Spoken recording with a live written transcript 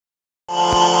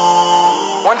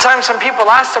One time some people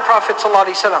asked the Prophet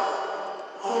ﷺ,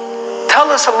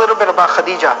 tell us a little bit about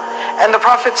Khadija. And the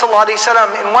Prophet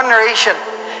ﷺ, in one narration,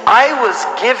 I was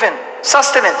given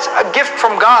sustenance, a gift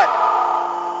from God.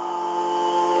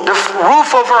 The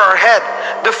roof over our head,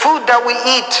 the food that we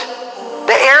eat,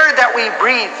 the air that we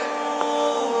breathe,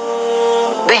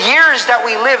 the years that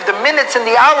we live, the minutes and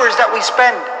the hours that we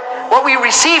spend, what we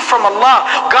receive from Allah.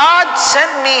 God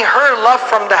sent me her love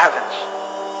from the heavens.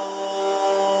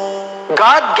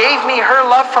 God gave me her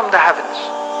love from the heavens.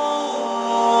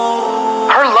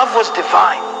 Her love was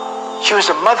divine. She was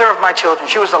the mother of my children.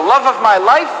 She was the love of my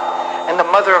life and the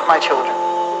mother of my children.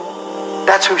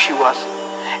 That's who she was.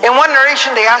 In one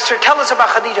narration they asked her, tell us about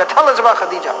Khadija, tell us about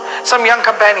Khadija. Some young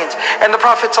companions. And the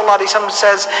Prophet ﷺ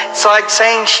says, it's like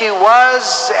saying she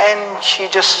was and she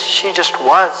just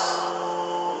was.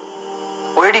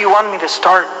 Where do you want me to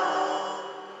start?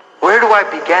 Where do I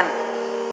begin?